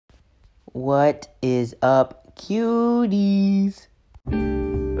What is up, cuties?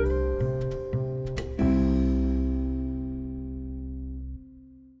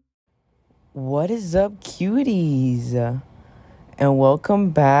 What is up, cuties? And welcome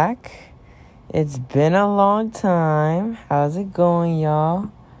back. It's been a long time. How's it going,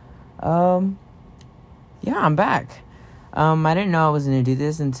 y'all? Yeah, I'm back. I didn't know I was gonna do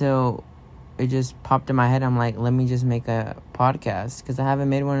this until it just popped in my head. I'm like, let me just make a podcast because I haven't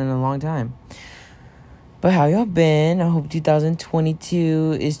made one in a long time. But how y'all been? I hope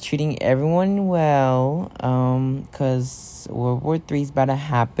 2022 is treating everyone well. Cause World War III is about to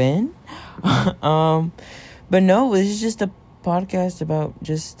happen. But no, this is just a podcast about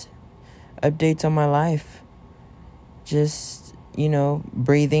just updates on my life. Just,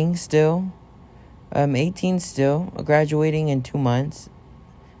 breathing still. 18 still. Graduating in 2 months.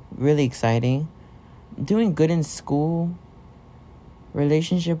 Really exciting. Doing good in school.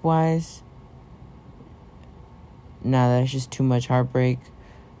 Relationship-wise. Nah, that's just too much heartbreak.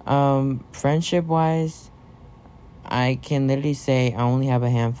 Friendship-wise, I can literally say I only have a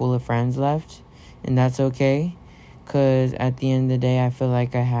handful of friends left. And that's okay. Because at the end of the day, I feel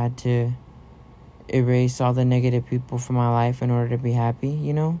like I had to erase all the negative people from my life in order to be happy,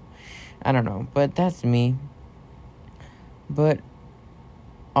 I don't know. But that's me. But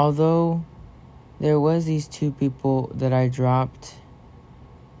although there was these 2 people that I dropped,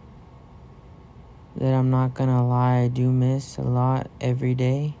 that I'm not gonna lie, I do miss a lot every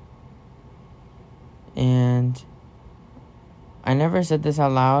day. And I never said this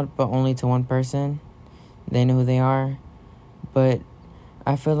out loud, but only to one person. They know who they are. But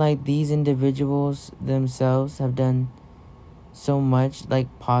I feel like these individuals themselves have done so much, like,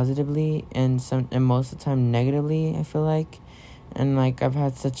 positively and most of the time negatively, I feel like. And, like, I've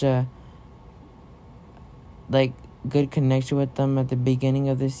had such a, like, good connection with them at the beginning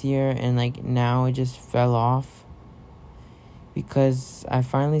of this year, and like now it just fell off because I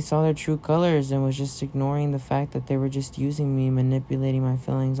finally saw their true colors and was just ignoring the fact that they were just using me, manipulating my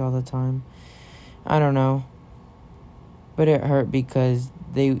feelings all the time. I don't know, but it hurt because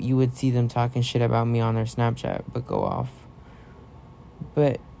you would see them talking shit about me on their Snapchat but go off.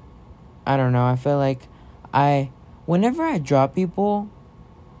 But I don't know, I feel like whenever I drop people,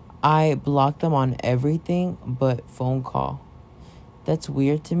 I block them on everything but phone call. That's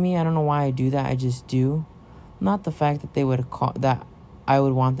weird to me. I don't know why I do that. I just do. Not the fact that they would call, that I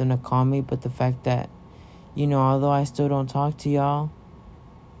would want them to call me, but the fact that, although I still don't talk to y'all,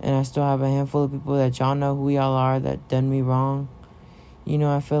 and I still have a handful of people that y'all know who y'all are that done me wrong,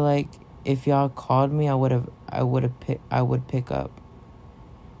 I feel like if y'all called me, I would pick up.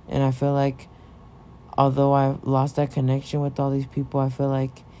 And I feel like although I lost that connection with all these people, I feel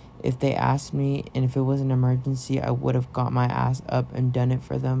like if they asked me and if it was an emergency, I would have got my ass up and done it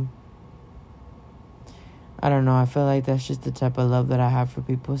for them. I don't know. I feel like that's just the type of love that I have for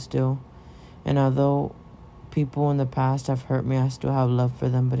people still. And although people in the past have hurt me, I still have love for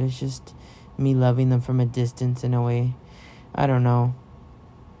them. But it's just me loving them from a distance in a way. I don't know.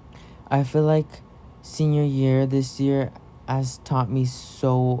 I feel like senior year this year has taught me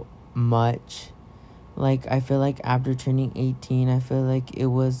so much. Like, I feel like after turning 18, I feel like it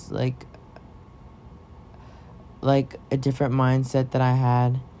was, like a different mindset that I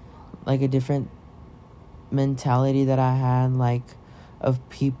had. Like, a different mentality that I had, like, of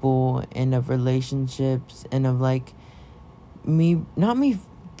people and of relationships and of, like, not me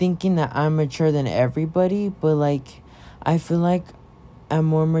thinking that I'm mature than everybody, but, like, I feel like I'm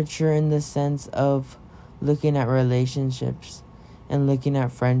more mature in the sense of looking at relationships and looking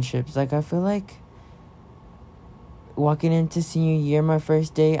at friendships. Like, I feel like walking into senior year, my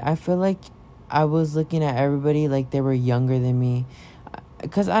first day, I feel like I was looking at everybody like they were younger than me.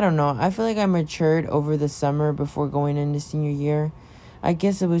 Because, I don't know, I feel like I matured over the summer before going into senior year. I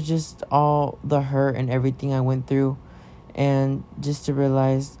guess it was just all the hurt and everything I went through. And just to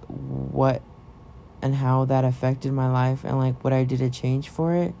realize what and how that affected my life and, like, what I did to change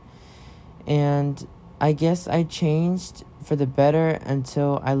for it. And I guess I changed for the better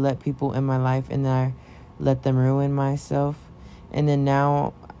until I let people in my life and then I let them ruin myself. And then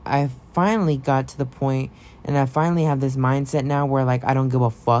now I finally got to the point and I finally have this mindset now where, like, I don't give a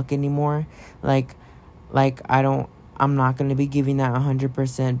fuck anymore. Like I'm not going to be giving that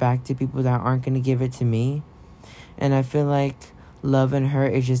 100% back to people that aren't going to give it to me. And I feel like love and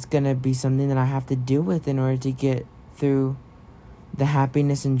hurt is just going to be something that I have to deal with in order to get through the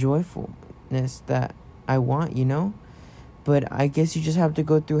happiness and joyfulness that I want, But I guess you just have to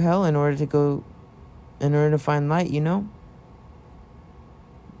go through hell in order to find light,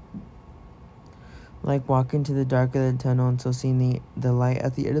 like walking to the dark of the tunnel until seeing the light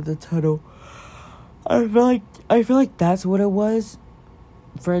at the end of the tunnel. I feel like that's what it was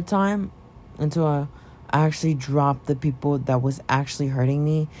for a time, until I actually dropped the people that was actually hurting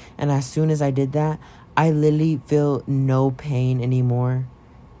me. And as soon as I did that, I literally feel no pain anymore.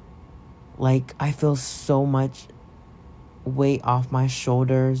 Like, I feel so much weight off my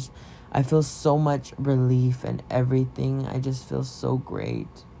shoulders. I feel so much relief and everything. I just feel so great.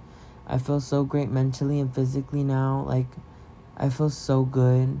 I feel so great mentally and physically now. Like, I feel so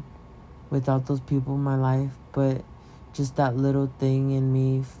good without those people in my life. But just that little thing in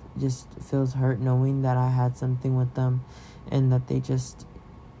me just feels hurt knowing that I had something with them and that they just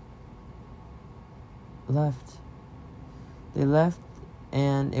left. They left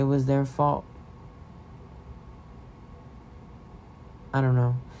and it was their fault. I don't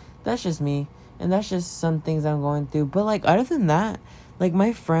know. That's just me. And that's just some things I'm going through. But, like, other than that, like,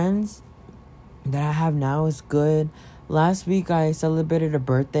 my friends that I have now is good. Last week, I celebrated a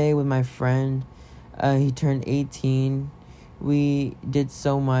birthday with my friend. He turned 18. We did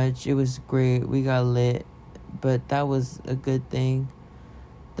so much. It was great. We got lit. But that was a good thing.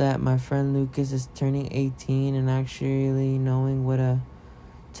 That my friend Lucas is turning 18 and actually knowing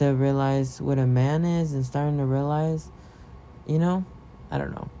to realize what a man is and starting to realize, you know? I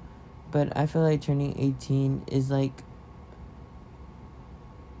don't know. But I feel like turning 18 is like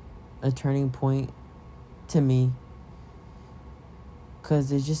a turning point to me. Because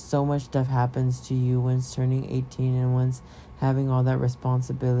there's just so much stuff happens to you once turning 18 and once having all that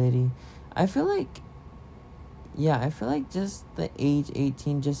responsibility. I feel like just the age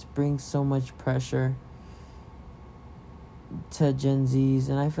 18 just brings so much pressure to Gen Zs.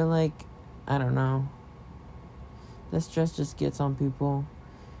 And I feel like, I don't know, the stress just gets on people.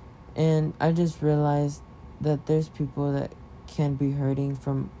 And I just realized that there's people that can be hurting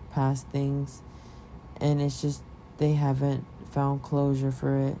from past things. And it's just they haven't found closure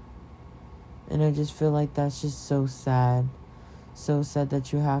for it. And I just feel like that's just so sad. So sad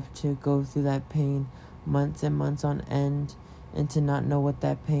that you have to go through that pain months and months on end, and to not know what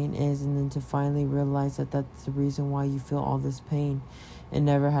that pain is, and then to finally realize that that's the reason why you feel all this pain and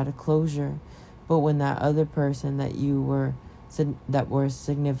never had a closure. But when that other person that were a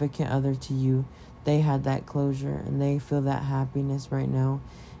significant other to you, they had that closure and they feel that happiness right now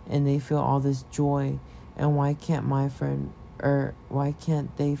and they feel all this joy. And why can't my friend, or why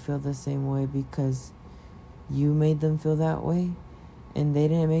can't they feel the same way? Because you made them feel that way and they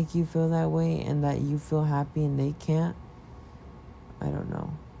didn't make you feel that way, and that you feel happy and they can't. I don't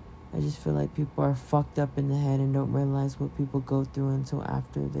know. I just feel like people are fucked up in the head and don't realize what people go through until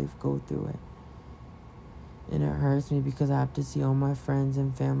after they've go through it. And it hurts me because I have to see all my friends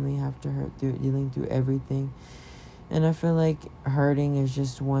and family have to hurt through dealing through everything. And I feel like hurting is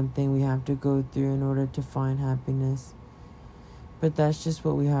just one thing we have to go through in order to find happiness. But that's just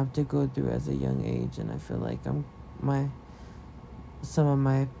what we have to go through as a young age. And I feel like some of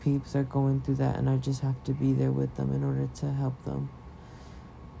my peeps are going through that, and I just have to be there with them in order to help them.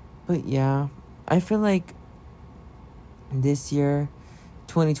 But yeah, I feel like this year,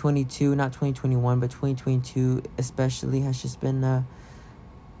 2022, not 2021, but 2022 especially has just been I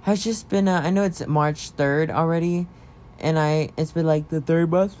know it's March 3rd already, and it's been like the third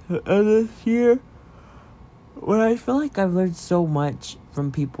month of this year, where I feel like I've learned so much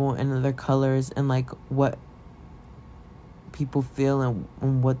from people and their colors and like what people feel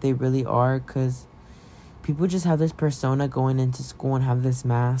and what they really are, because people just have this persona going into school and have this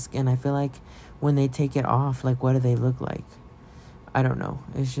mask, and I feel like when they take it off, like, what do they look like? I don't know.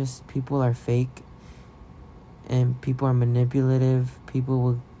 It's just people are fake and people are manipulative. People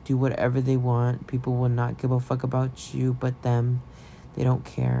will do whatever they want. People will not give a fuck about you but them. They don't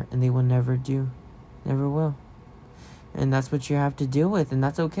care, and they will never do. Never will. And that's what you have to deal with, and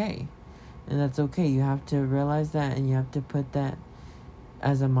that's okay. And that's okay. You have to realize that, and you have to put that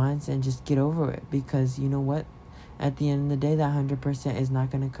as a mindset and just get over it. Because you know what? At the end of the day, that 100% is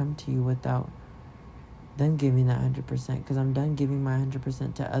not going to come to you without them giving that 100%. Because I'm done giving my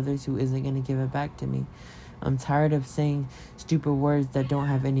 100% to others who isn't going to give it back to me. I'm tired of saying stupid words that don't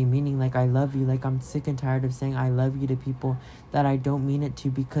have any meaning, like I love you. Like, I'm sick and tired of saying I love you to people that I don't mean it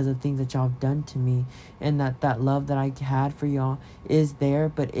to, because of things that y'all have done to me. And that love that I had for y'all is there,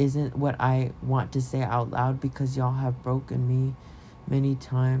 but isn't what I want to say out loud, because y'all have broken me many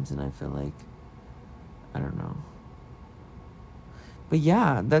times. And I feel like, I don't know. But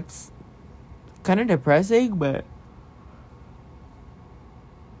yeah, that's kind of depressing, but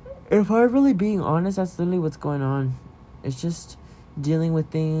if I'm really being honest, that's literally what's going on. It's just dealing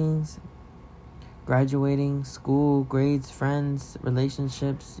with things, graduating, school, grades, friends,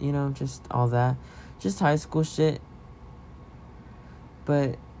 relationships, just all that. just high school shit.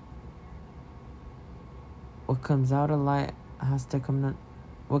 But what comes out of light has to come to...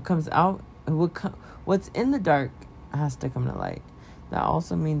 What's in the dark has to come to light. That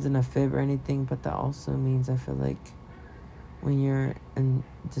also means in a fib or anything, but that also means, I feel like, when you're in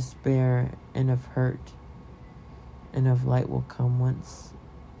despair, enough hurt, enough light will come once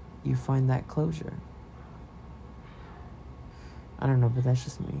you find that closure. I don't know, but that's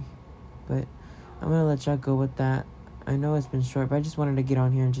just me. But I'm going to let y'all go with that. I know it's been short, but I just wanted to get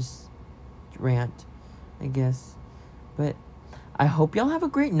on here and just rant, I guess. But I hope y'all have a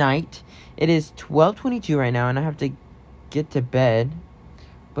great night. It is 12:22 right now, and I have to get to bed.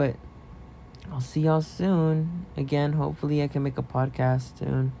 But I'll see y'all soon. Again, hopefully I can make a podcast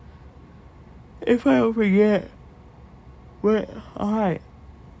soon. If I don't forget. But, alright.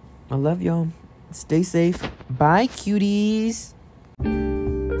 I love y'all. Stay safe. Bye, cuties.